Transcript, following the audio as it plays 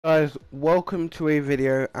Guys, welcome to a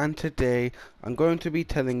video, and today I'm going to be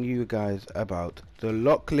telling you guys about the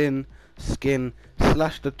LACHLAN skin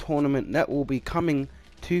slash the tournament that will be coming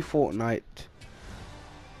to Fortnite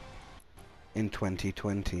in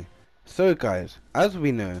 2020. So guys, as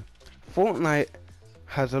we know, Fortnite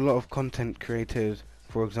has a lot of content creators,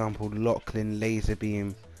 for example LACHLAN,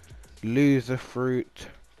 Laserbeam, Loser Fruit,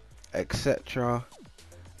 etc.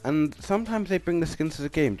 And sometimes they bring the skins to the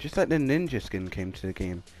game, just like the ninja skin came to the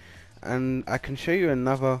game. And I can show you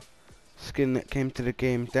another skin that came to the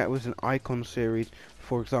game that was an icon series,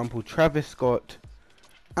 for example Travis Scott,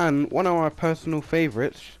 and one of our personal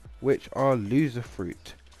favorites, which are Loser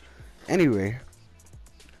Fruit. Anyway,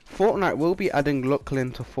 Fortnite will be adding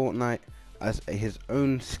LACHLAN to Fortnite as his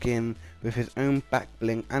own skin with his own back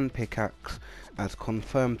bling and pickaxe, as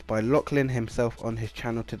confirmed by LACHLAN himself on his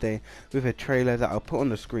channel today with a trailer that I'll put on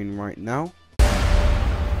the screen right now.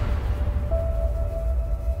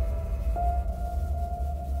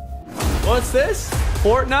 What's this?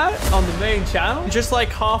 Fortnite on the main channel? Just like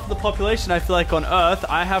half of the population I feel like on Earth,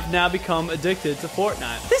 I have now become addicted to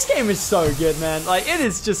Fortnite. This game is so good, man. Like, it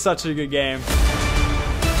is just such a good game.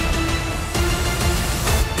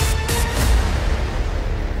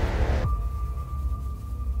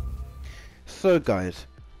 So guys,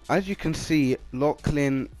 as you can see,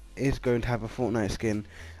 LACHLAN is going to have a Fortnite skin,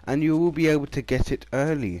 and you will be able to get it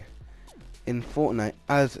early in Fortnite,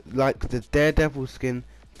 as like the Daredevil skin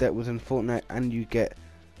that was in Fortnite, and you get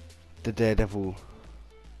the Daredevil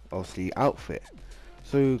obviously outfit.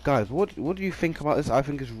 So guys, what do you think about this? I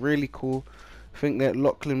think it's really cool. I think that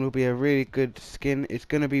LACHLAN will be a really good skin. It's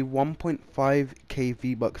going to be 1.5k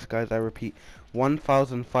V-Bucks, guys. I repeat,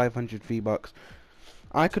 1,500 V-Bucks.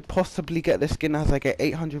 I could possibly get this skin as I get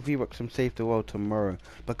 800 V-Bucks from Save the World tomorrow.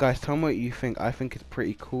 But guys, tell me what you think. I think it's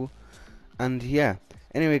pretty cool. And yeah,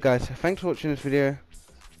 anyway guys, thanks for watching this video.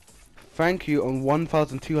 Thank you on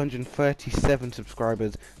 1,237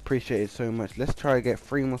 subscribers. Appreciate it so much. Let's try to get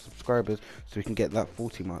 3 more subscribers so we can get that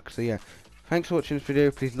 40 mark. So yeah, thanks for watching this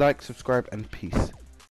video. Please like, subscribe, and peace.